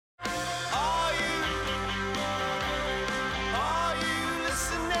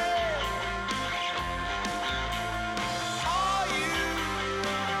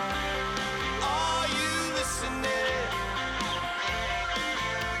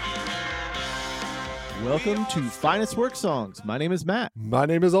Welcome to Finest Work Songs. My name is Matt. My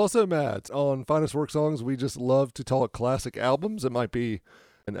name is also Matt. On Finest Work Songs, we just love to talk classic albums. It might be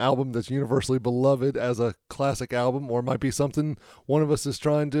an album that's universally beloved as a classic album, or it might be something one of us is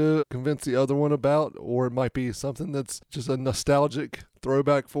trying to convince the other one about, or it might be something that's just a nostalgic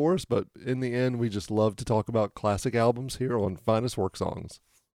throwback for us. But in the end, we just love to talk about classic albums here on Finest Work Songs.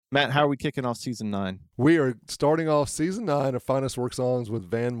 Matt, how are we kicking off season 9? We are starting off season 9 of Finest Work Songs with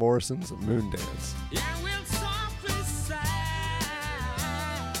Van Morrison's Moondance. Yeah, we'll softly sigh.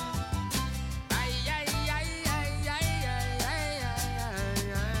 Ay, ay, ay, ay, ay, ay, ay,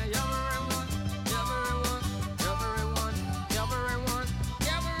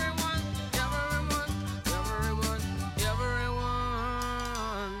 everyone,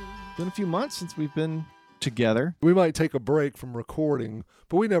 Been a few months since we've been together. We might take a break from recording,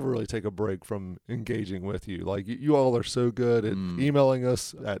 but we never really take a break from engaging with you. Like, you all are so good at emailing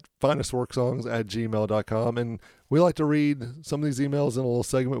us at finestworksongs@gmail.com, and we like to read some of these emails in a little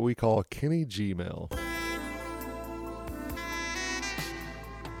segment we call Kenny Gmail.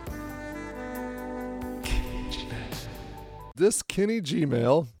 This Kenny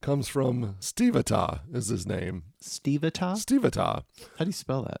Gmail comes from Stevata, is his name. Stevata? Stevata. How do you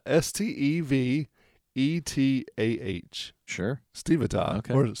spell that? Stevetaah. Sure. Stevata.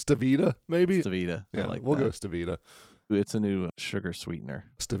 Okay. Or Stevita, maybe? Stevita. Yeah, I like we'll that. go Stevita. It's a new sugar sweetener.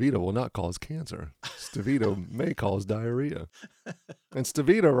 Stevita will not cause cancer. Stevita may cause diarrhea. And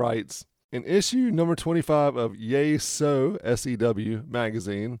Stevita writes, in issue number 25 of Yay So, SEW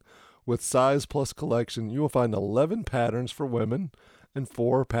magazine, with Size Plus collection, you will find 11 patterns for women and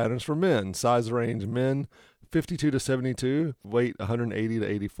 4 patterns for men. Size range: men 52 to 72, weight 180 to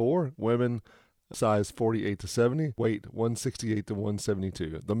 84, women size 48 to 70, weight 168 to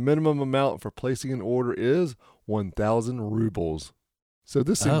 172. The minimum amount for placing an order is 1,000 rubles. So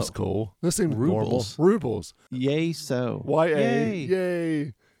this seems cool. This seems Rubles. normal. Rubles. Yay so. Y-A.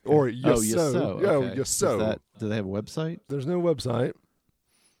 Yay. Or yes Oh, yes so. so. Yeah, Okay. yes so. Do they have a website? There's no website.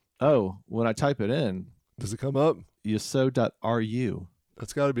 Oh, when I type it in, Does it come up? yaso.ru.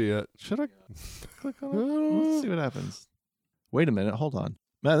 That's got to be it. Should I click on it? Let's see what happens. Wait a minute. Hold on.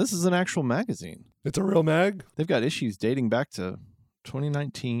 Man, this is an actual magazine. It's a real mag? They've got issues dating back to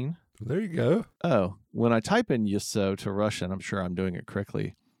 2019. There you go. Oh, when I type in Yaso to Russian, I'm sure I'm doing it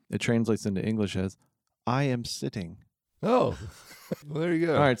correctly. It translates into English as, I am sitting. Oh, well, there you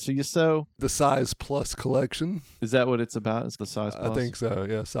go. All right, so Yaso, The Size Plus collection. is that what it's about? Is the size plus? I think so.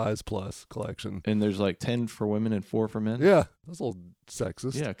 Yeah, Size Plus collection. And there's like 10 for women and 4 for men? Yeah, that's a little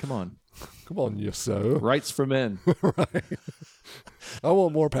sexist. Yeah, come on. Come on, you so. Rights for men. Right. I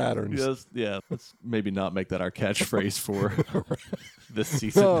want more patterns. Yes, yeah. Let's maybe not make that our catchphrase for this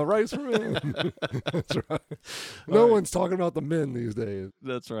season. Oh, rights for men. That's right. No one's talking about the men these days.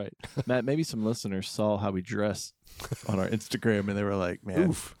 That's right. Matt, maybe some listeners saw how we dress on our Instagram and they were like, man,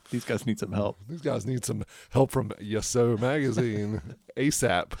 Oof. these guys need some help. These guys need some help from Yes So magazine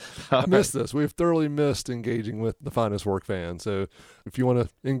ASAP. All I missed this. We've thoroughly missed engaging with the Finest Work fan. So if you want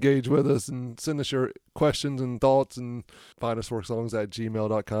to engage with us and send us your questions and thoughts, and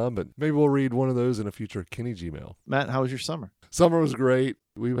finestworksongs@gmail.com. But maybe we'll read one of those in a future Kenny Gmail. Matt, how was your summer? Summer was great.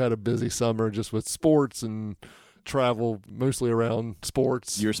 We've had a busy summer just with sports and travel, mostly around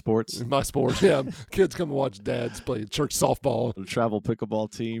sports. Your sports? My sports, yeah. Kids come and watch dads play church softball, The travel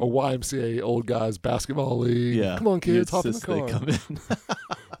pickleball team? a YMCA old guys basketball league. Yeah. Come on, kids, You hop in the insist they car. come in.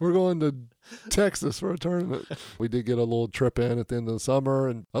 We're going to Texas for a tournament. We did get a little trip in at the end of the summer,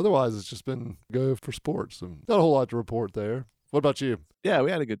 and otherwise it's just been go for sports. And not a whole lot to report there. What about you? Yeah, we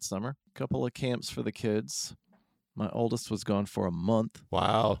had a good summer. A couple of camps for the kids. My oldest was gone for a month.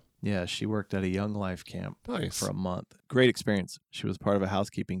 Wow. Yeah, she worked at a Young Life camp Nice. for a month. Great experience. She was part of a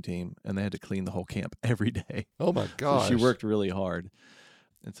housekeeping team, and they had to clean the whole camp every day. Oh my gosh. So she worked really hard.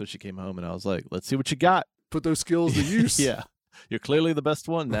 And so she came home, and I was like, let's see what you got. Put those skills to use. Yeah. You're clearly the best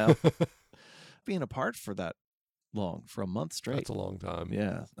one now. Being apart for that long, for a month straight. That's a long time.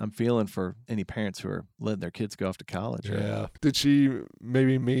 Yeah. I'm feeling for any parents who are letting their kids go off to college. right? Yeah. Did she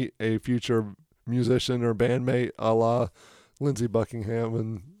maybe meet a future musician or bandmate a la Lindsey Buckingham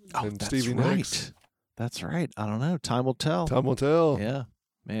and That's Stevie right. Nicks? That's right. I don't know. Time will tell. Time will tell. Yeah.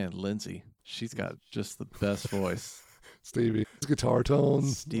 Man, Lindsay, she's got just the best voice. Stevie. His guitar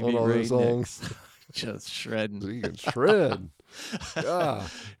tones Stevie on all Ray those songs. Nicks. Just shredding. He can shred. Yeah.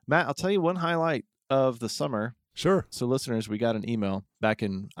 Matt, I'll tell you one highlight of the summer. Sure. So listeners, we got an email back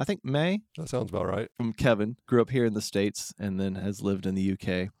in, I think, May That sounds about right. from Kevin. Grew up here in the States and then has lived in the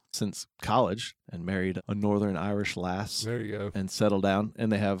UK since college and married a Northern Irish lass There you go. and settled down. And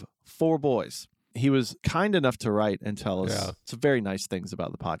they have 4 boys. He was kind enough to write and tell us Yeah. some very nice things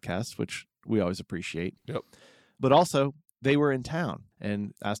about the podcast, which we always appreciate. Yep. But also, they were in town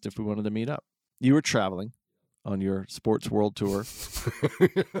and asked if we wanted to meet up. You were traveling on your sports world tour.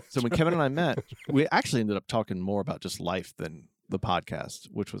 So when Kevin and I met, we actually ended up talking more about just life than the podcast,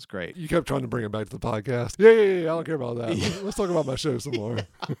 which was great. You kept trying to bring it back to the podcast. Yeah. I don't care about that. Yeah. Let's talk about my show some more.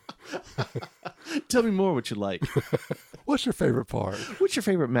 Tell me more what you like. What's your favorite part? What's your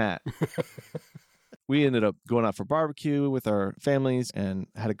favorite Matt? We ended up going out for barbecue with our families and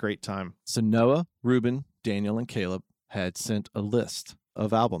had a great time. So Noah, Ruben, Daniel, and Caleb had sent a list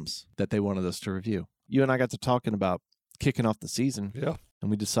of albums that they wanted us to review. You and I got to talking about kicking off the season, Yeah. and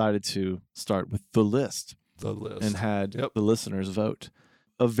we decided to start with the list The list. and had Yep. the listeners vote.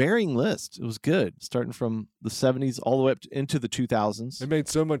 A varying list. It was good, starting from the 70s all the way up into the 2000s. It made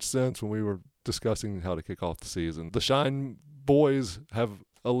so much sense when we were discussing how to kick off the season. The Shine boys have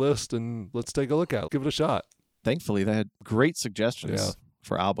a list, and let's take a look at it. Give it a shot. Thankfully, they had great suggestions Yeah.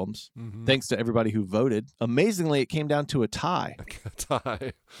 for albums. Mm-hmm. Thanks to everybody who voted. Amazingly, it came down to a tie.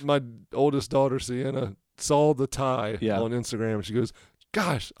 Tie. My oldest daughter, Sienna, saw the tie Yeah. on Instagram, and she goes,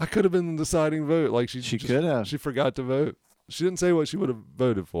 "Gosh, I could have been the deciding vote." Like she Could have. She forgot to vote. She didn't say what she would have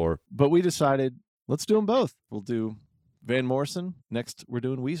voted for. But we decided, let's do them both. We'll do Van Morrison. Next, we're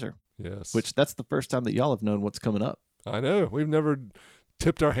doing Weezer, Yes. which that's the first time that y'all have known what's coming up. I know. We've never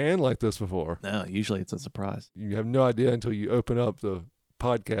tipped our hand like this before. No, usually it's a surprise. You have no idea until you open up the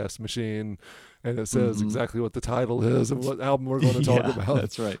podcast machine and it says Mhm. exactly what the title is and what album we're going to talk Yeah, about.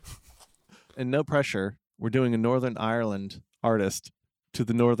 That's right. And no pressure. We're doing a Northern Ireland artist to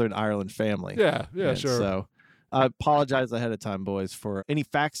the Northern Ireland family. Yeah, And sure. So I apologize ahead of time, boys, for any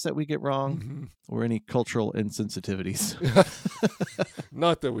facts that we get wrong Mhm. or any cultural insensitivities.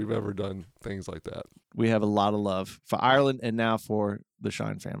 Not that we've ever done things like that. We have a lot of love for Ireland and now for the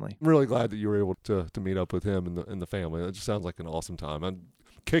Shine family. I'm really glad that you were able to meet up with him and the family. It just sounds like an awesome time. I'm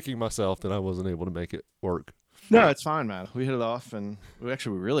kicking myself that I wasn't able to make it work. No, it's fine, man. We hit it off, and we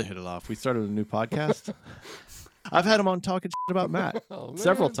really hit it off. We started a new podcast. I've had him on talking shit about Matt Oh,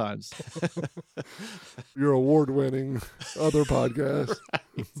 several man. times. Your award-winning other podcast.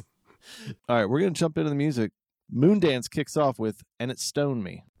 All right, we're going to jump into the music. Moondance kicks off with And It Stoned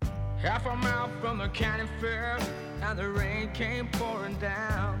Me. Half a mile from the county fair, and the rain came pouring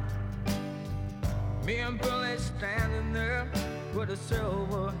down. Me and Billy standing there with a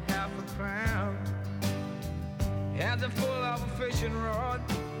silver half a crown. Hands are full of a fishing rod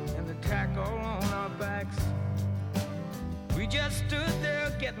and the tackle on our backs. We just stood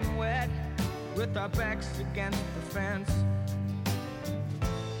there getting wet with our backs against the fence.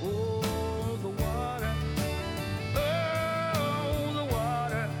 Oh, the water. Oh, the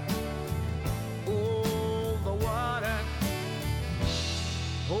water. Oh, the water.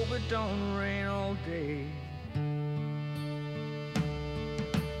 Hope it don't rain all day.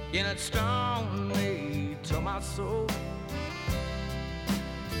 And it stung me to my soul.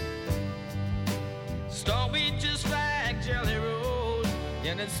 Stung me just like Jelly Roll.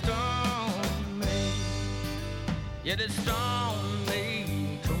 And it stung me. Yet it stung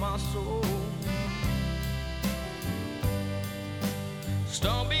me to my soul.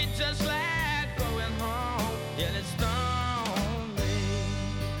 Stung me just like going home. Yet it stung me.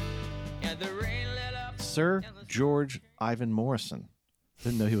 And the rain lit up. Sir George Ivan Morrison.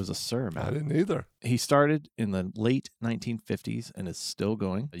 Didn't know he was a sir, I man. didn't either. He started in the late 1950s and is still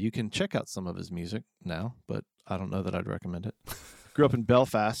going. You can check out some of his music now, but I don't know that I'd recommend it. Grew up in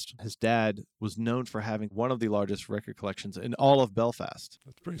Belfast. His dad was known for having one of the largest record collections in all of Belfast,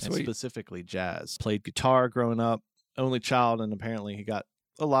 That's pretty and sweet. specifically jazz. Played guitar growing up, only child, and apparently he got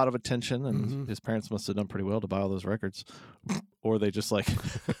a lot of attention, and Mhm. his parents must have done pretty well to buy all those records. Or they just like,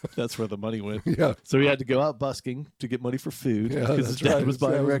 that's where the money went. Yeah. So he had to go out busking to get money for food Yeah, because his that's dad right. was His dad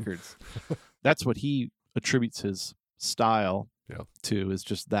buying was- records. That's what he attributes his style Yeah. to, is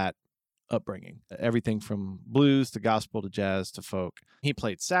just that upbringing. Everything from blues to gospel to jazz to folk. He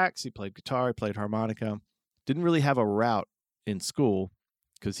played sax, he played guitar, he played harmonica. Didn't really have a route in school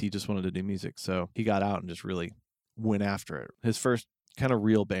because he just wanted to do music. So he got out and just really went after it. His first kind of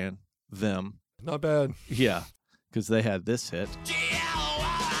real band, Them. Not bad. Yeah, because they had this hit.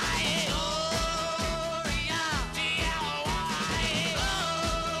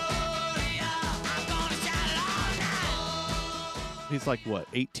 He's like, what,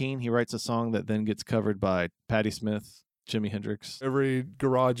 18? He writes a song that then gets covered by Patti Smith, Jimi Hendrix. Every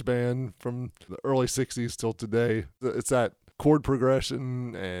garage band from the early 60s till today, it's that chord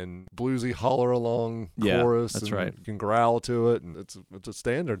progression and bluesy holler along Yeah, chorus. that's and right. You can growl to it, and it's a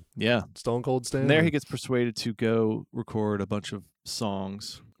standard. Yeah. Stone cold standard. And there he gets persuaded to go record a bunch of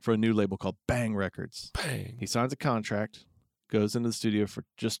songs for a new label called Bang Records. Bang. He signs a contract, goes into the studio for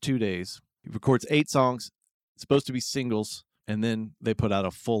just 2 days. He records 8 songs, supposed to be singles, and then they put out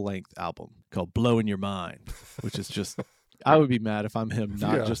a full-length album called Blowing Your Mind, which is just, I would be mad if I'm him,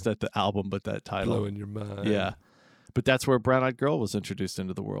 not just at the album, but that title. Blowing Your Mind. Yeah. But that's where Brown Eyed Girl was introduced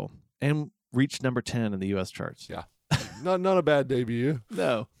into the world and reached number 10 in the U.S. charts. Yeah. Not a bad debut.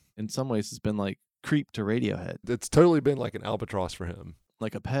 No. In some ways, it's been like Creep to Radiohead. It's totally been like an albatross for him.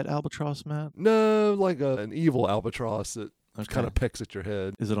 Like a pet albatross, Matt? No, like an evil albatross that kind of pecks at your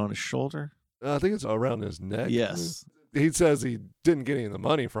head. Is it on his shoulder? I think it's around his neck. Yes. He says he didn't get any of the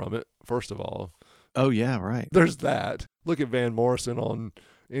money from it, first of all. Oh, yeah, right. There's that. Look at Van Morrison on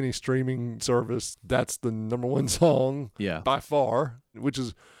any streaming service. That's the number 1 song by far, which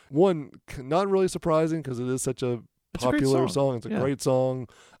is not really surprising because it is such a popular song. It's a great song,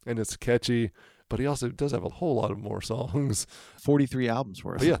 and it's catchy. But he also does have a whole lot of more songs. 43 albums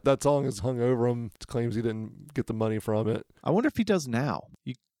worth. But yeah, that song is hung over him. Claims he didn't get the money from it. I wonder if he does now.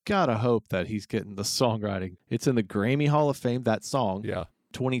 You gotta hope that he's getting the songwriting. It's in the Grammy Hall of Fame, that song. Yeah.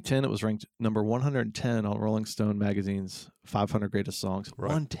 2010, it was ranked number 110 on Rolling Stone magazine's 500 greatest songs.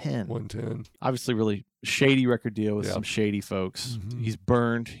 Right. 110. Obviously, really shady record deal with some shady folks. Mm-hmm. He's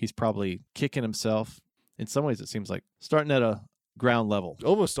burned. He's probably kicking himself. In some ways, it seems like starting at a ground level.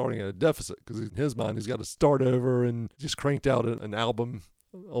 Almost starting at a deficit because in his mind, he's got to start over and just cranked out an album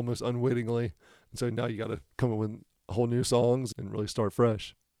almost unwittingly. And so now you got to come up with whole new songs and really start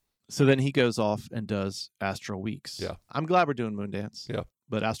fresh. So then he goes off and does Astral Weeks. Yeah. I'm glad we're doing Moondance. Yeah.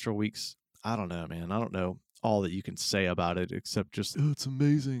 But Astral Weeks, I don't know, man. I don't know all that you can say about it except just, oh, it's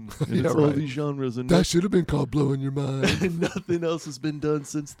amazing. And it's all these genres. And that should have been called Blowing Your Mind. And nothing else has been done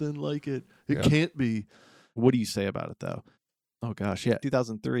since then like it. It can't be. What do you say about it, though? Oh, gosh. Yeah.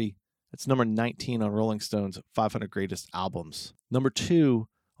 2003. It's number 19 on Rolling Stone's 500 Greatest Albums. Number 2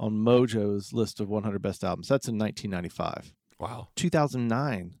 on Mojo's list of 100 Best Albums. That's in 1995. Wow.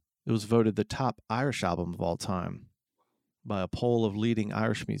 2009. It was voted the top Irish album of all time by a poll of leading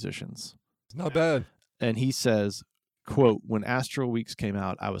Irish musicians. It's not bad. And he says, quote, when Astral Weeks came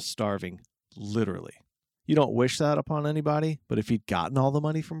out, I was starving, literally. You don't wish that upon anybody, but if he'd gotten all the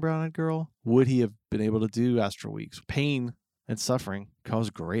money from Brown Eyed Girl, would he have been able to do Astral Weeks? Pain and suffering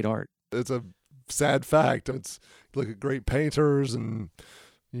cause great art. It's a sad fact. It's look at great painters and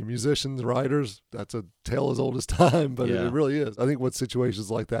musicians, writers. That's a tale as old as time, but it really is. I think what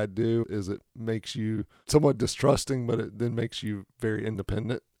situations like that do is it makes you somewhat distrusting, but it then makes you very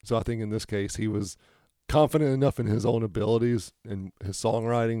independent. So I think in this case, he was confident enough in his own abilities and his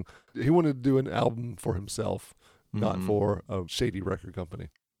songwriting. He wanted to do an album for himself, not for a shady record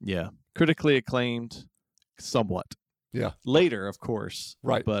company. Yeah. Critically acclaimed, somewhat. Yeah. Later, of course.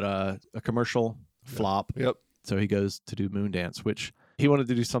 Right. But a commercial flop. Yep. So he goes to do Moondance, which he wanted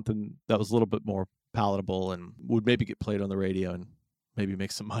to do something that was a little bit more palatable and would maybe get played on the radio and maybe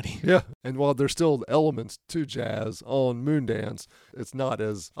make some money. Yeah. And while there's still elements to jazz on Moondance, it's not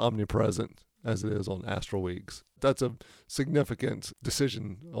as omnipresent as it is on Astral Weeks. That's a significant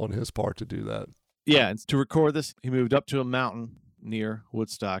decision on his part to do that. Yeah. And to record this, he moved up to a mountain near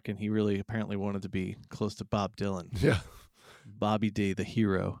Woodstock, and he really apparently wanted to be close to Bob Dylan. Yeah. Bobby D, the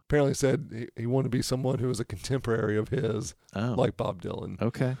hero. Apparently said he wanted to be someone who was a contemporary of his, like Bob Dylan.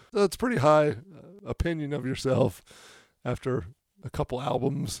 Okay. So it's pretty high opinion of yourself after a couple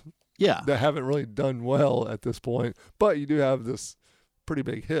albums that haven't really done well at this point. But you do have this pretty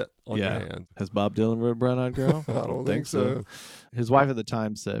big hit on your hand. Has Bob Dylan wrote Brown Eyed Girl? I don't think so. His wife at the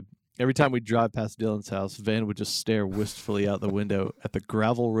time said, every time we'd drive past Dylan's house, Van would just stare wistfully out the window at the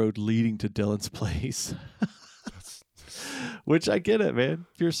gravel road leading to Dylan's place. Which I get it, man.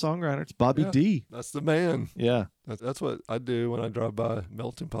 If you're a songwriter, it's Bobby D. That's the man. Yeah. That's what I do when I drive by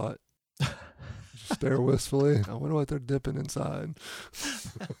Melting Pot. Stare wistfully. I wonder what they're dipping inside.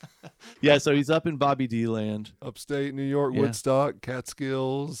 Yeah, so he's up in Bobby D land. Upstate New York, Woodstock,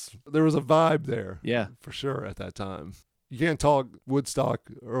 Catskills. There was a vibe there. Yeah. For sure at that time. You can't talk Woodstock,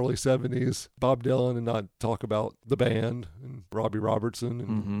 early 70s, Bob Dylan, and not talk about the band and Robbie Robertson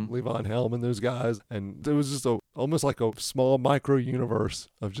and Levon Helm and those guys. And it was just almost like a small micro universe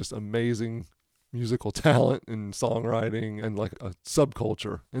of just amazing musical talent and songwriting and like a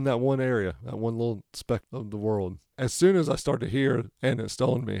subculture in that one area, that one little speck of the world. As soon as I start to hear And It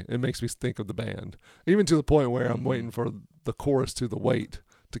Stoned Me, it makes me think of the band, even to the point where I'm waiting for the chorus to The Wait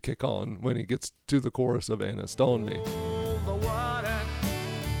to kick on when he gets to the chorus of And It Stoned Me. The water,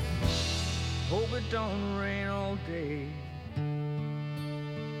 hope it don't rain all day.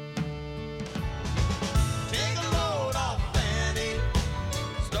 Take a load off, Fanny.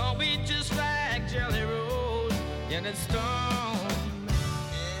 Stone Beach just like Jelly Roll, and it's stoned.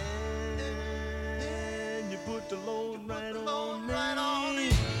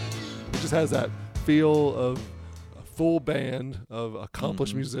 just has that feel of a full band of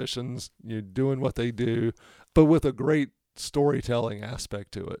accomplished musicians, doing what they do, but with a great storytelling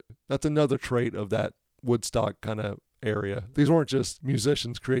aspect to it. That's another trait of that Woodstock kind of area. These weren't just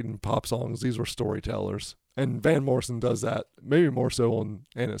musicians creating pop songs, these were storytellers. And Van Morrison does that maybe more so on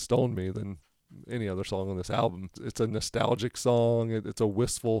And It Stoned Me than any other song on this album. It's a nostalgic song, it's a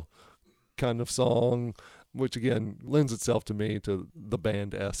wistful kind of song, which again lends itself to me to the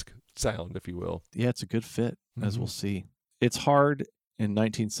band-esque sound, if you will. Yeah, it's a good fit, as we'll see. It's hard in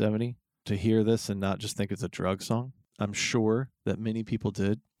 1970 to hear this and not just think it's a drug song. I'm sure that many people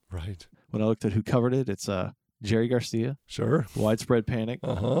did. Right. When I looked at who covered it, it's Jerry Garcia, Sure, Widespread Panic,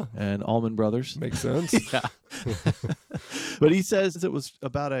 and Allman Brothers. Makes sense. Yeah. But he says it was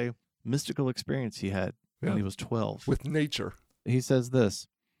about a mystical experience he had when he was 12. With nature. He says this: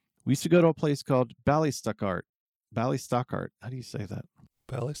 we used to go to a place called Ballystockart. Ballystockart. How do you say that?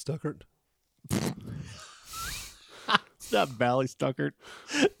 Ballystockart? It's not Ballystockart.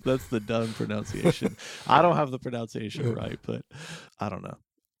 That's the dumb pronunciation. I don't have the pronunciation right, but I don't know.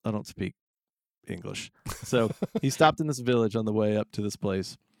 I don't speak English. So he stopped in this village on the way up to this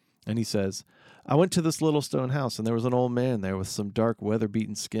place, and he says, I went to this little stone house, and there was an old man there with some dark,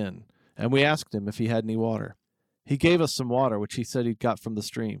 weather-beaten skin, and we asked him if he had any water. He gave us some water, which he said he'd got from the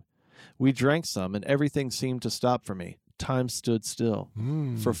stream. We drank some, and everything seemed to stop for me. Time stood still.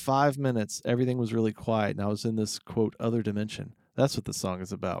 For 5 minutes, everything was really quiet, and I was in this, quote, other dimension. That's what the song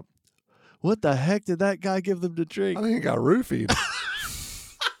is about. What the heck did that guy give them to drink? I think he got roofied.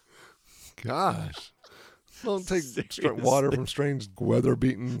 Gosh. Don't take water from strange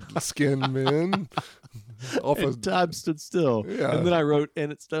weather-beaten skin men. Time stood still. Yeah. And then I wrote,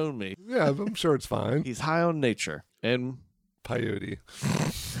 and it stoned me. Yeah, I'm sure it's fine. He's high on nature. And peyote.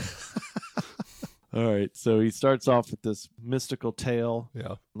 All right, so he starts off with this mystical tale.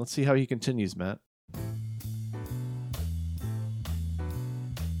 Yeah. Let's see how he continues, Matt.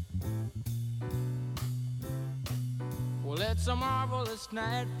 Well, it's a marvelous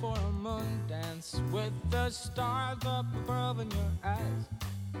night for a moon dance with the stars up above in your eyes.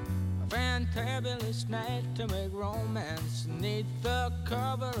 A fantabulous night to make romance neath the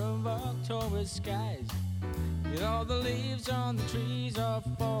cover of October skies. You know the leaves on the trees are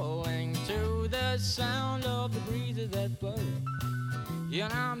falling to the sound of the breezes that blow. You know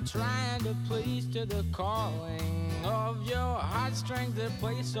I'm trying to please to the calling of your heartstrings that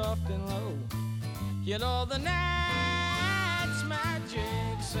play soft and low. You know the night's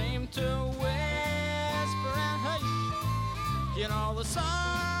magic seem to whisper and hush. You know the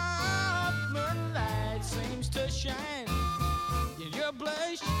soft moonlight seems to shine in your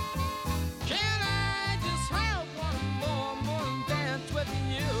blush. Can I just have one more moon dance with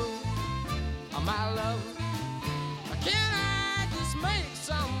you, oh, my love? Can I just make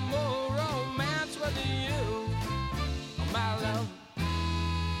some more romance with you, oh, my love?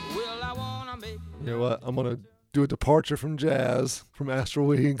 Will I wanna make... You know what? I'm going to do a departure from jazz, from Astral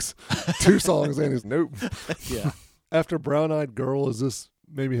Weeks. 2 songs and he's nope. Yeah. After Brown Eyed Girl, is this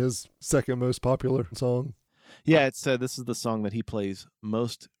maybe his second most popular song? Yeah, it's this is the song that he plays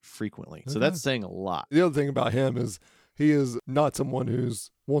most frequently. So that's saying a lot. The other thing about him is he is not someone who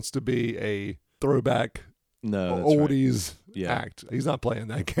wants to be a throwback oldies act. He's not playing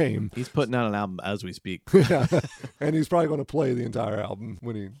that game. He's putting out an album as we speak. Yeah. And he's probably going to play the entire album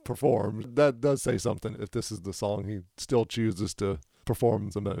when he performs. That does say something if this is the song he still chooses to perform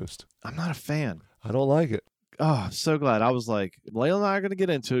the most. I'm not a fan. I don't like it. Oh, so glad. I was like, Layla and I are going to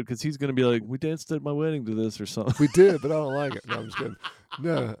get into it because he's going to be like, we danced at my wedding to this or something. We did, but I don't like it. No, I'm just kidding.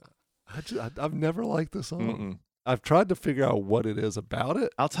 No, I've never liked the song. Mm-mm. I've tried to figure out what it is about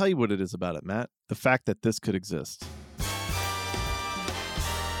it. I'll tell you what it is about it, Matt. The fact that this could exist.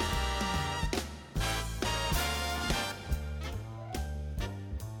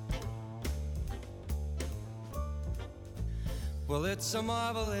 Well, it's a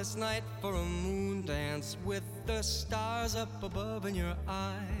marvelous night for a moon dance with the stars up above in your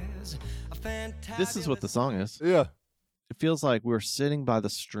eyes. A fantastic... This is what the song is. Yeah. It feels like we're sitting by the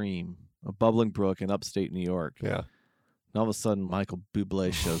stream, a bubbling brook in upstate New York. Yeah. And all of a sudden, Michael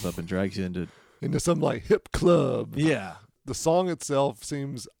Bublé shows up and drags you into some like hip club. Yeah. The song itself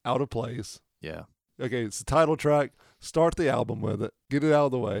seems out of place. Yeah. Okay, it's the title track. Start the album with it. Get it out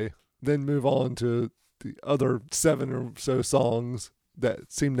of the way. Then move on to the other 7 or so songs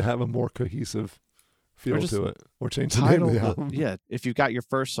that seem to have a more cohesive feel to it. Or change the name of the album. Yeah. If you've got your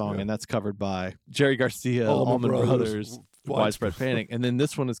first song and that's covered by Jerry Garcia, Allman Brothers, Widespread Panic, and then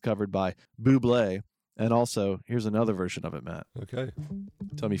this one is covered by Bublé. And also, here's another version of it, Matt. Okay.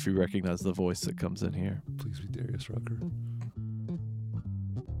 Tell me if you recognize the voice that comes in here. Please be Darius Rucker.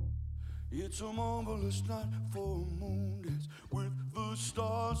 It's a marvelous night for a moondance with the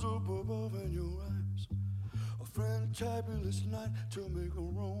stars up above in your eyes. A fantabulous night to make a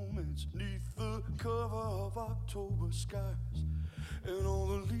romance neath the cover of October skies. And all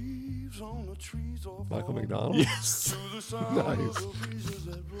the leaves on the trees are Michael McDonald? Yes. to the sound Nice. of the breezes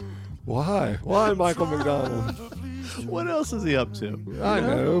that blow. Why? Why Michael McDonald? What else is he up to? I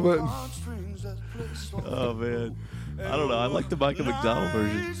know, but Oh, man. I don't know. I like the Michael McDonald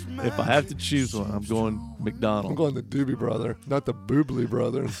version. If I have to choose one, I'm going I'm McDonald. going the Doobie Brother, not the Boobly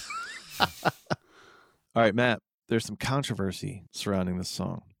Brother. All right, Matt, there's some controversy surrounding this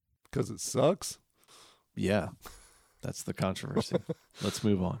song. Because it sucks? Yeah, that's the controversy. Let's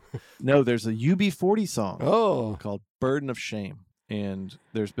move on. No, there's a UB40 song Oh, called Burden of Shame. And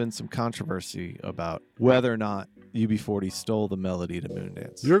there's been some controversy about whether or not UB40 stole the melody to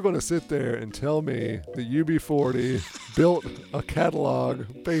Moondance. you're going to sit there and tell me that UB40 built a catalog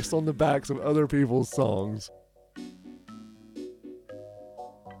based on the backs of other people's songs.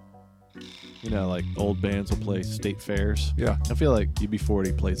 You know, like old bands will play state fairs. Yeah, I feel like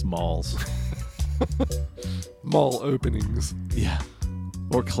UB40 plays malls. mall openings Yeah.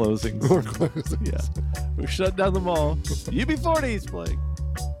 Or closings. or closings. Yeah. We shut down the mall. UB40's playing.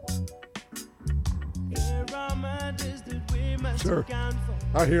 Sure.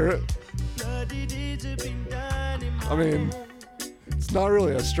 I hear it. I mean, it's not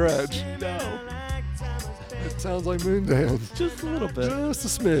really a stretch. No. It sounds like Moondance. Just a little bit. Just a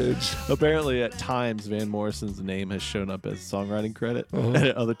smidge. Apparently, at times, Van Morrison's name has shown up as songwriting credit, and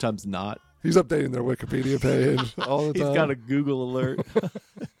at other times not. He's updating their Wikipedia page all the He's time. got a Google alert.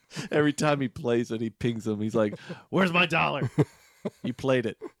 Every time he plays it, he pings them. He's like, "Where's my $1? You played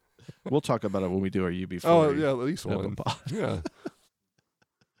it." We'll talk about it when we do our UB40. Oh, yeah, at least Have a one. pod. Yeah.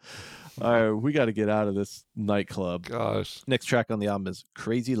 All right, we got to get out of this nightclub. Gosh. Next track on the album is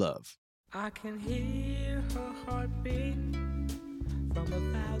Crazy Love. I can hear her heartbeat from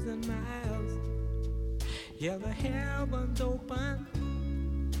 1,000 miles. Yeah, the heavens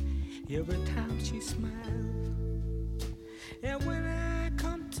open every time she smiles. And when I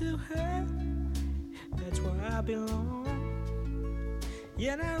come to her, that's where I belong.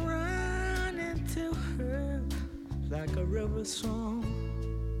 Yet I run into her like a river song.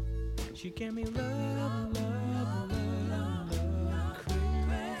 She gave me love, love, love, love,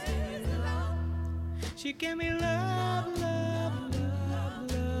 crazy love. She gave me love, love,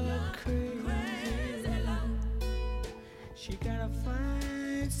 love, love, crazy love. She got a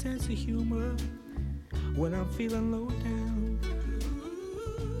fine sense of humor when I'm feeling low down.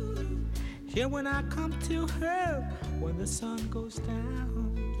 Yeah, when I come to her, when the sun goes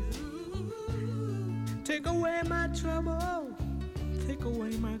down. Take away my trouble, take away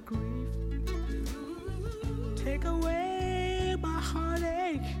my grief, take away my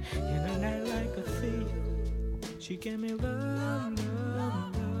heartache in a night like a thief. She gave me love,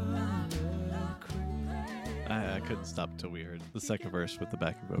 love, love, love, crazy. I couldn't stop until we heard the second verse with the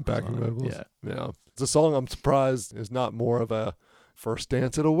backing vocals. Backing on it. vocals. Yeah. Yeah. It's a song I'm surprised is not more of a first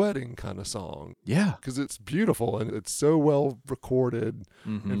dance at a wedding kind of song. Yeah. Because it's beautiful and it's so well recorded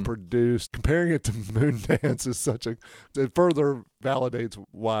and produced. Comparing it to Moondance is such a... It further validates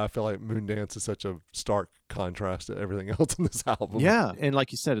why I feel like Moondance is such a stark contrast to everything else in this album. Yeah. And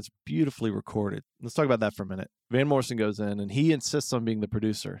like you said, it's beautifully recorded. Let's talk about that for a minute. Van Morrison goes in and he insists on being the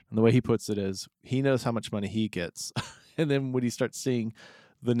producer. And the way he puts it is he knows how much money he gets. And then when he starts seeing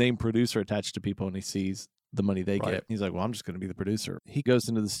the name producer attached to people and he sees the money they Right. get, he's like, well, I'm just going to be the producer. He goes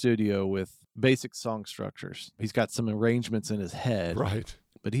into the studio with basic song structures. He's got some arrangements in his head. Right.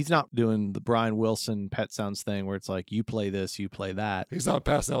 But he's not doing the Brian Wilson Pet Sounds thing where it's like, you play this, you play that. He's not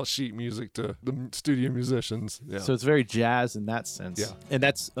passing out sheet music to the studio musicians. Yeah. So it's very jazz in that sense. Yeah. And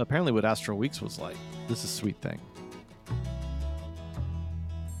that's apparently what Astral Weeks was like. This is Sweet Thing.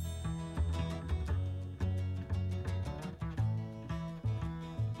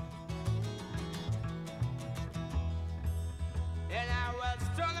 And I was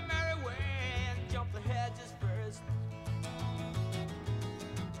turn the merry way and jump the hedges first.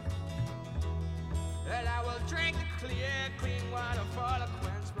 And I will drink the clear, clean water for to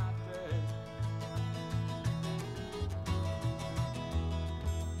quench my thirst.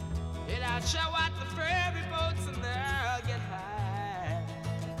 And I'll show out the ferry boats and they'll get high.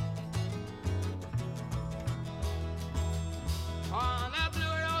 On a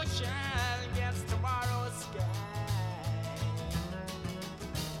blue ocean against tomorrow's sky.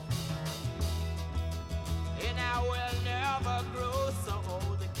 And I will never grow so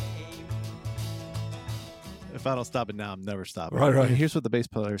old again. If I don't stop it now, I'm never stopping. Right, right. And here's what the bass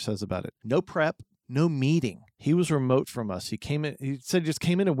player says about it. No prep, no meeting. He was remote from us. He came in, he said he just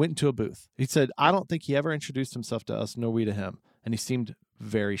came in and went into a booth. He said, I don't think he ever introduced himself to us, nor we to him. And he seemed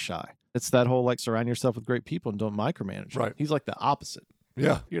very shy. It's that whole like surround yourself with great people and don't micromanage. Right. He's like the opposite.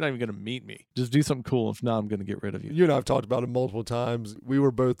 Yeah. You're not even going to meet me. Just do something cool. If not, I'm going to get rid of you. You and I have talked about it multiple times. We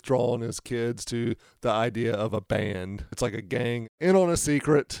were both drawn as kids to the idea of a band. It's like a gang in on a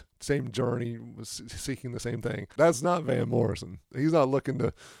secret, same journey, seeking the same thing. That's not Van Morrison. He's not looking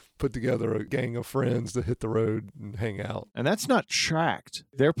to put together a gang of friends to hit the road and hang out. And that's not tracked.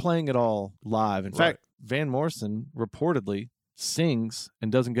 They're playing it all live. In Right. fact, Van Morrison reportedly sings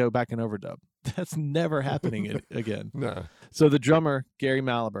and doesn't go back and overdub. That's never happening again. No. So the drummer, Gary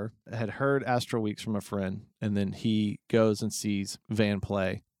Malaber, had heard Astral Weeks from a friend, and then he goes and sees Van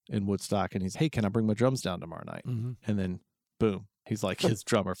play in Woodstock, and he's, hey, can I bring my drums down tomorrow night? Mm-hmm. And then, boom, he's like his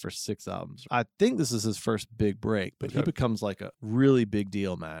drummer for 6 albums. I think this is his first big break, but he Okay. becomes like a really big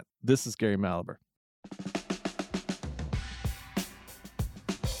deal, Matt. This is Gary Malaber.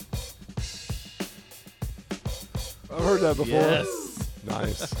 I've heard that before. Yes.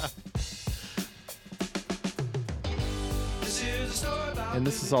 Nice. And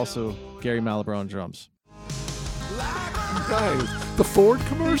this is also Gary Malaber on drums. Nice. The Ford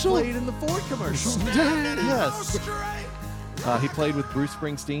commercial? He played in the Ford commercial. Yes. He played with Bruce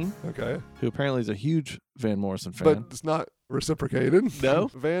Springsteen, Okay. who apparently is a huge Van Morrison fan. But it's not reciprocated. No?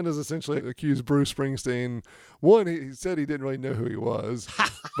 Van has essentially accused Bruce Springsteen. One, he said he didn't really know who he was.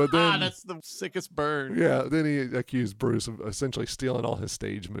 But then, That's the sickest burn. yeah, then he accused Bruce of essentially stealing all his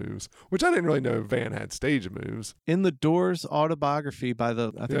stage moves, which I didn't really know Van had stage moves. In the Doors autobiography by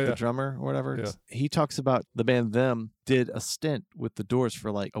the Yeah. drummer or whatever, Yeah. he talks about the band Them did a stint with the Doors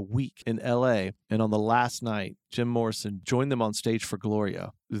for like a week in LA. And on the last night, Jim Morrison joined them on stage for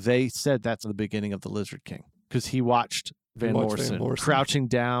Gloria. They said that's the beginning of the Lizard King because he watched Van Morrison crouching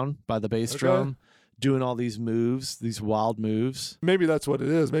down by the bass drum, doing all these moves, these wild moves. Maybe that's what it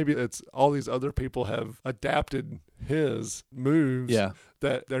is. Maybe it's all these other people have adapted his moves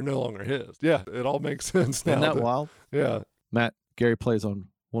that they're no longer his. Yeah, it all makes sense now. Isn't that wild? Yeah. Matt, Gary plays on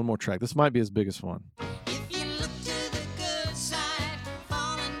one more track. This might be his biggest one. If you look to the good side,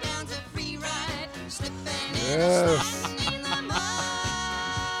 falling down's a free ride, slipping Yes. in the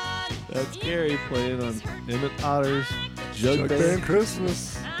mud. That's Gary playing on Emmett Otter's Jug Jug Band. Band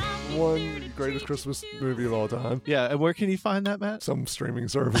Christmas. One greatest Christmas movie of all time. Yeah, and where can you find that, Matt? Some streaming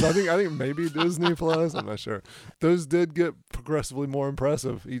service. I think maybe Disney Plus. I'm not sure. Those did get progressively more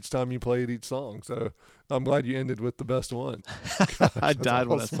impressive each time you played each song. So I'm glad you ended with the best one. I died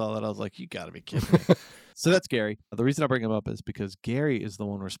when I awesome. saw that. I was like, you got to be kidding me. So that's Gary. The reason I bring him up is because Gary is the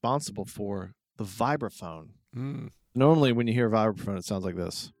one responsible for the vibraphone. Mm. Normally, when you hear a vibraphone, it sounds like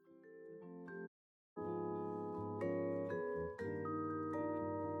this.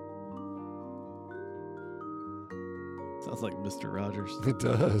 Sounds like Mr. Rogers. It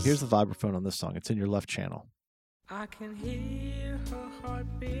does. Here's the vibraphone on this song. It's in your left channel. I can hear her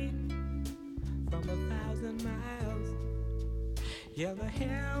heartbeat from 1,000 miles. Yeah, the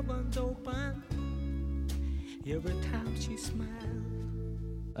heavens open every time she smiles.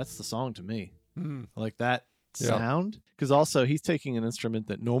 That's the song to me. Mm. I like that Yeah. sound. Because also, he's taking an instrument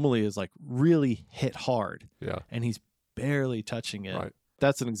that normally is like really hit hard, Yeah. and he's barely touching it. Right.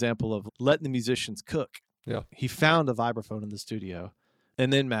 That's an example of letting the musicians cook. Yeah. He found a vibraphone in the studio.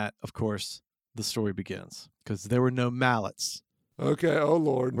 And then, Matt, of course, the story begins because there were no mallets, Okay. Oh,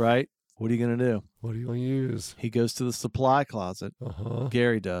 Lord. right? What are you going to do? What are you going to use? He goes to the supply closet, Uh-huh.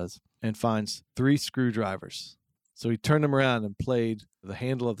 Gary does, and finds 3 screwdrivers. So he turned them around and played the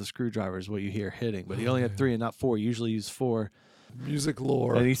handle of the screwdriver is what you hear hitting, but he only had 3 and not 4. Usually he used 4. Music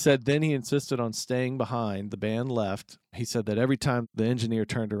lore. And he said then he insisted on staying behind. The band left. He said that every time the engineer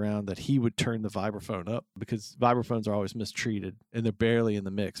turned around that he would turn the vibraphone up because vibraphones are always mistreated and they're barely in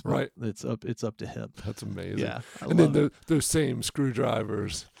the mix. But Right. It's up to him. That's amazing. Yeah. I And then love it. those same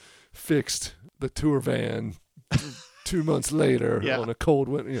screwdrivers fixed the tour van 2 months later Yeah. on a cold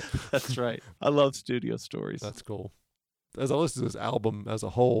winter. Yeah. That's right. I love studio stories. That's cool. As I listened to this album as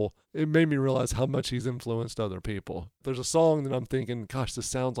a whole, it made me realize how much he's influenced other people. There's a song that I'm thinking, gosh, this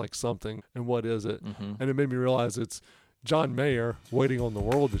sounds like something, and what is it? Mhm. And it made me realize it's John Mayer, Waiting on the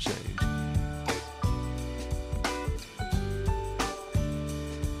World to Change.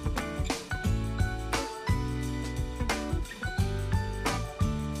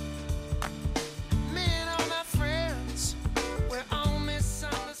 Me and all my friends, we're all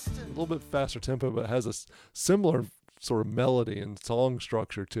misunderstood. A little bit faster tempo, but it has a similar sort of melody and song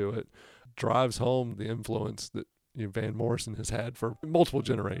structure to it. Drives home the influence that Van Morrison has had for multiple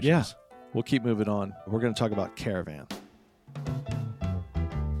generations. Yeah. We'll keep moving on. We're going to talk about Caravan.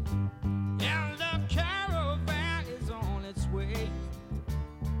 Yeah, I love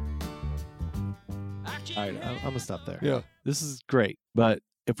All right, I'm going to stop there. Yeah. This is great, but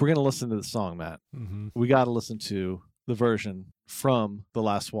if we're going to listen to the song, Matt, we got to listen to the version from The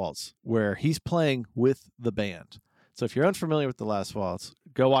Last Waltz where he's playing with the band. So if you're unfamiliar with The Last Waltz,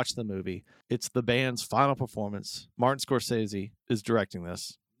 go watch the movie. It's the band's final performance. Martin Scorsese is directing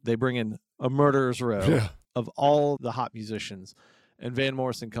this. They bring in a murderer's row of all the hot musicians, and Van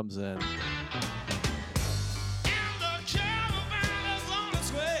Morrison comes in.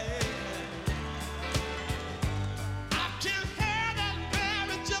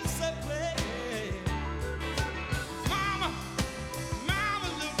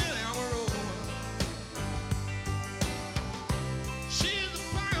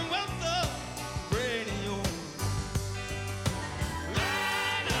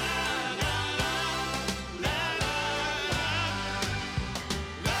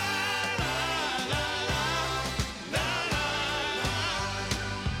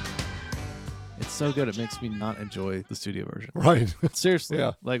 So good, it makes me not enjoy the studio version. Right. Seriously.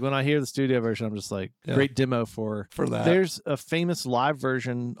 Yeah. Like when I hear the studio version, I'm just like, great demo for that. There's a famous live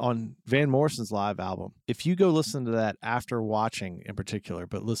version on Van Morrison's live album. If you go listen to that after watching in particular,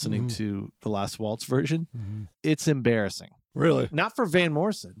 but listening to the Last Waltz version, it's embarrassing. Really? Not for Van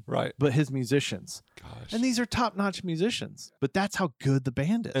Morrison, right? But his musicians. Gosh. And these are top-notch musicians. But that's how good the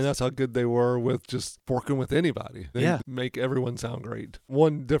band is. And that's how good they were with just working with anybody. They make everyone sound great.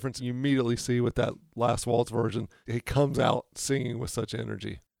 One difference you immediately see with that Last Waltz version, he comes out singing with such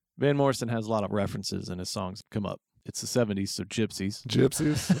energy. Van Morrison has a lot of references in his songs come up. It's the 70s, so gypsies.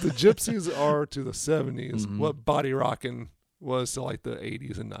 Gypsies. The gypsies are to the 70s. What body rocking was to like the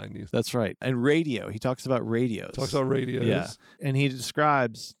 80s and 90s. That's right. And radio. He talks about radios. Talks about radios. Yeah. And he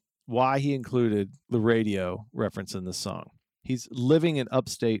describes why he included the radio reference in this song. He's living in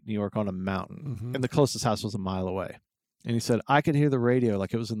upstate New York on a mountain, and the closest house was a mile away. And he said, I could hear the radio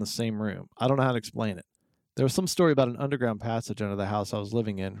like it was in the same room. I don't know how to explain it. There was some story about an underground passage under the house I was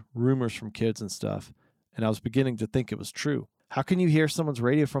living in, rumors from kids and stuff, and I was beginning to think it was true. How can you hear someone's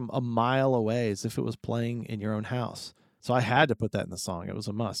radio from a mile away as if it was playing in your own house? So I had to put that in the song. It was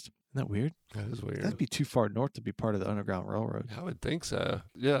a must. Isn't that weird? That is weird. That'd be too far north to be part of the Underground Railroad. I would think so.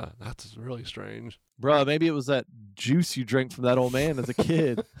 Yeah, that's really strange. Bro, maybe it was that juice you drank from that old man as a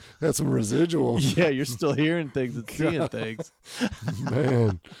kid. That's some residuals. Yeah, you're still hearing things and seeing things.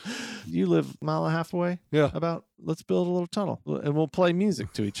 Man. You live a mile and a half away? Yeah. Let's build a little tunnel and we'll play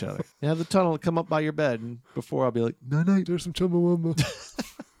music to each other. You have the tunnel come up by your bed, and before I'll be like, night, there's some Chumbawamba.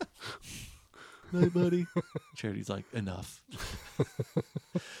 Night, buddy. Charity's like, enough.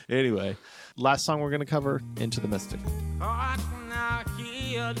 Anyway, last song we're going to cover, Into the Mystic. Oh, I can now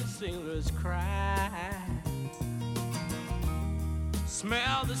hear the sailors cry,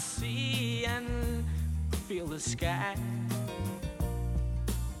 smell the sea and feel the sky.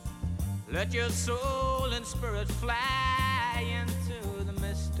 Let your soul and spirit fly into the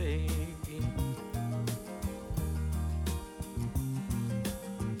mystic.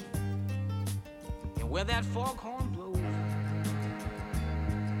 And where that foghorn blows,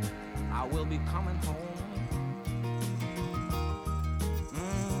 I will be coming home.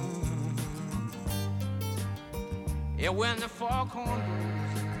 Yeah, when the foghorn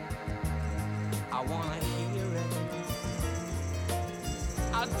blows, I wanna hear it.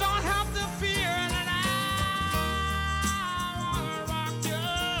 I don't have to fear it, and I wanna rock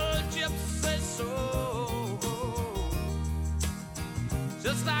your gypsy soul,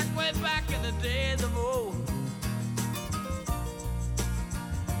 just like way back in the days of old.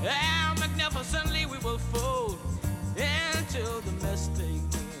 And magnificently we will fold into the mystic.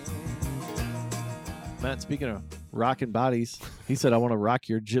 Matt, speaking of rocking bodies, he said, I want to rock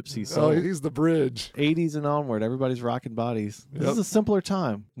your gypsy soul. Oh, he's the bridge. 80s and onward, everybody's rocking bodies. This is a simpler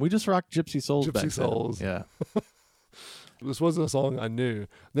time. We just rock gypsy souls back then. Gypsy souls. Yeah. This wasn't a song I knew.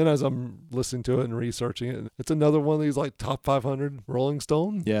 Then as I'm listening to it and researching it, it's another one of these like top 500 Rolling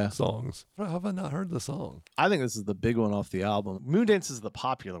Stone songs. How have I not heard the song? I think this is the big one off the album. Moondance is the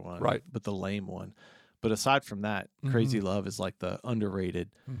popular one, right? But the lame one. But aside from that, Crazy Love is like the underrated.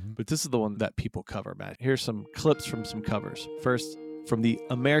 But this is the one that people cover, Matt. Here's some clips from some covers. First, from the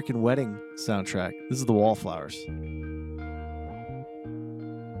American Wedding soundtrack. This is the Wallflowers.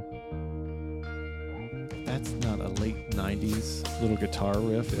 That's not a late 90s little guitar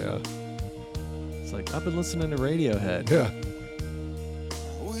riff. Yeah. It's like, I've been listening to Radiohead. Yeah.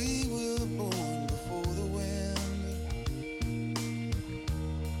 We were born before the wind,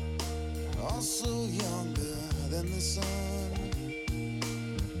 also younger than the sun.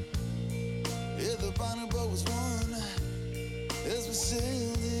 Yeah, the final boat was won as we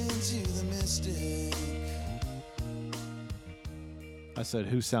sailed into the mystic. I said,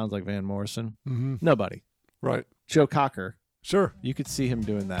 who sounds like Van Morrison? Mm-hmm. Nobody. Right. Joe Cocker. Sure. You could see him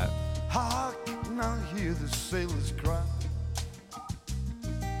doing that. Hark, now hear the sailors cry.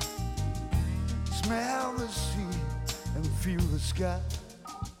 Smell the sea and feel the sky.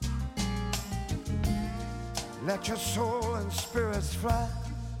 Let your soul and spirits fly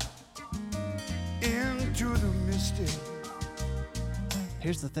into the mystic.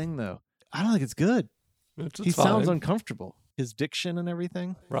 Here's the thing, though. I don't think it's good. It's He sounds fine. uncomfortable. His diction and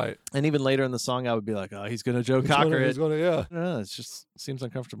everything. Right. And even later in the song, I would be like, oh, he's going to Joe Cocker it. He's gonna, yeah. No, it just seems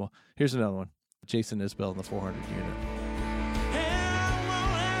uncomfortable. Here's another one. Jason Isbell in the 400 unit.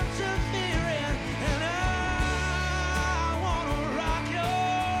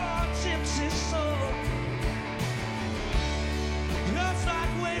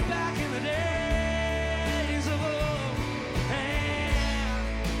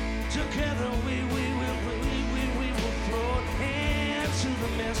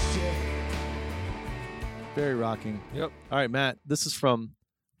 Very rocking. Yep. All right, Matt, this is from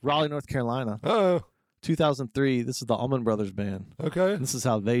Raleigh, North Carolina, Oh. 2003. This is the Allman Brothers Band. Okay. This is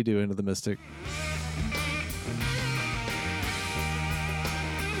how they do Into the Mystic.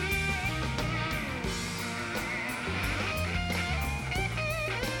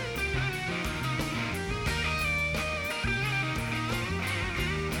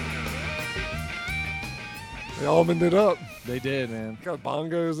 They almond it up. They did, man. Got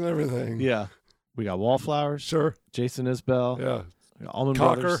bongos and everything. Yeah. We got Wallflowers, Sure. Jason Isbell, Yeah. we got Allman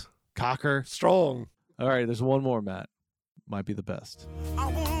Cocker. Brothers, Cocker. Strong. All right, there's one more, Matt. Might be the best. I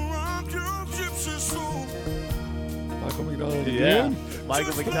wanna rock your gypsy soul. Michael McDonald again.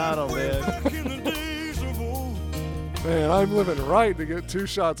 Michael McDonald, man. Back in the days of old. Man, I'm living right to get 2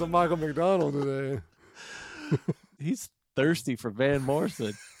 shots of Michael McDonald today. He's thirsty for Van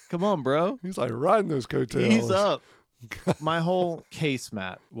Morrison. Come on, bro. He's like riding those coattails. He's up. My whole case,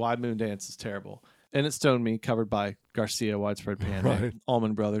 Matt, why Moondance is terrible. And it's Stone Me, covered by Garcia, Widespread Panic, Right.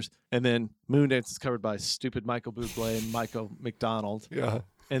 Allman Brothers. And then Moondance is covered by stupid Michael Bublé and Michael McDonald. Yeah.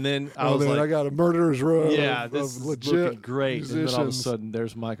 And then I Oh, was man, I like, got a murderer's row yeah, of this is legit looking great. And then all of a musicians. sudden,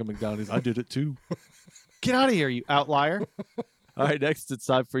 there's Michael McDonald. He's, I did it too. Get out of here, you outlier. All right, next it's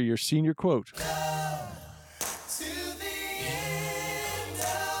time for your senior quote.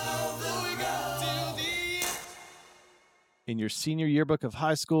 In your senior yearbook of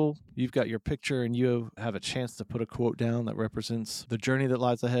high school, you've got your picture and you have a chance to put a quote down that represents the journey that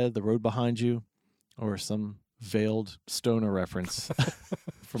lies ahead, the road behind you, or some veiled stoner reference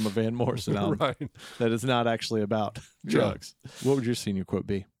from a Van Morrison album Right. that is not actually about drugs. What would your senior quote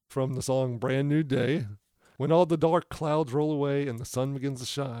be? From the song Brand New Day. When all the dark clouds roll away and the sun begins to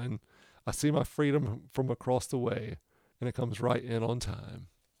shine, I see my freedom from across the way, and it comes right in on time.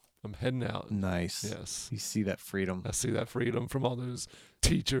 I'm heading out. Nice. Yes. You see that freedom. I see that freedom from all those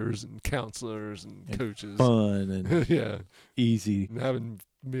teachers and counselors and coaches. Fun and Yeah. easy. And having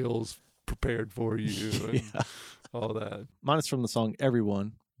meals prepared for you and Yeah. all that. Mine is from the song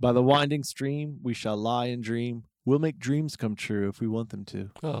Everyone. By the winding stream, we shall lie and dream. We'll make dreams come true if we want them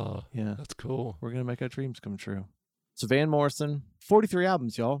to. Oh, Yeah. that's cool. We're going to make our dreams come true. So Van Morrison, 43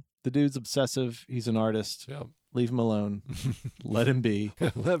 albums, y'all. The dude's obsessive. He's an artist. Yeah. Leave him alone. Let him be.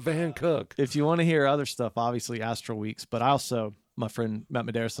 Let Van cook. If you want to hear other stuff, obviously Astral Weeks. But I also, my friend Matt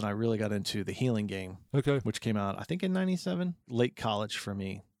Medeiros and I really got into The Healing Game, Okay. which came out, I think, in 97. Late college for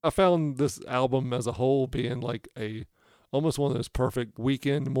me. I found this album as a whole being like almost one of those perfect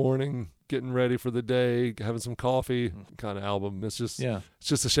weekend morning, getting ready for the day, having some coffee kind of album. It's just Yeah. it's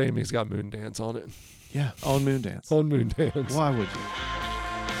just a shame he's got Moondance on it. Yeah. On Moondance. On Moondance. Why would you?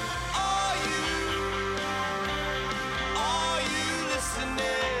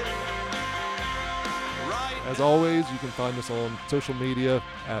 As always, you can find us on social media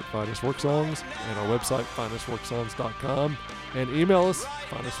at Finest Work Songs and our website, finestworksongs.com. And email us,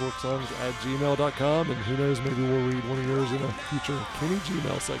 finestworksongs@gmail.com. And who knows, maybe we'll read one of yours in a future Kenny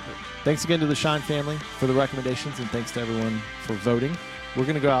Gmail segment. Thanks again to the Shine family for the recommendations, and thanks to everyone for voting. We're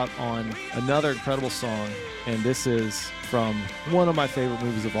going to go out on another incredible song, and this is from one of my favorite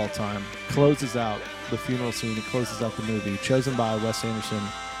movies of all time. Closes out the funeral scene. It closes out the movie, chosen by Wes Anderson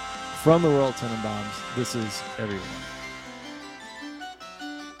from the Royal Tenenbaums. This is Everyone.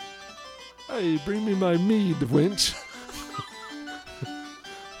 Hey, bring me my mead, wench.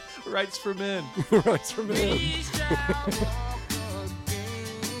 Rights for Men. Rights from him.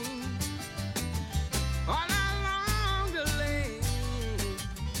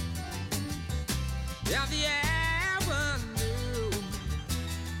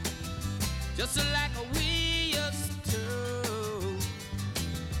 Just like we used to,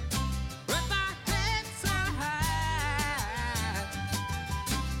 with our heads so high,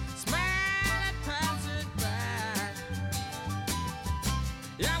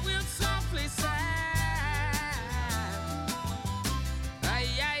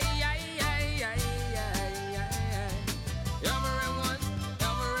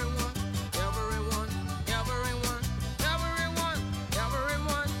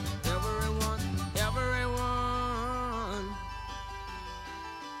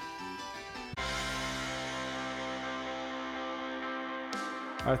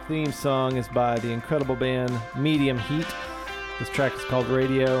 Our theme song is by the incredible band Medium Heat. This track is called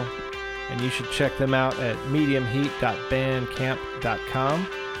Radio, and you should check them out at mediumheat.bandcamp.com.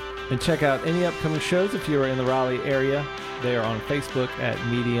 And check out any upcoming shows if you are in the Raleigh area. They are on Facebook at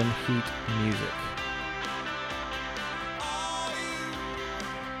Medium Heat Music.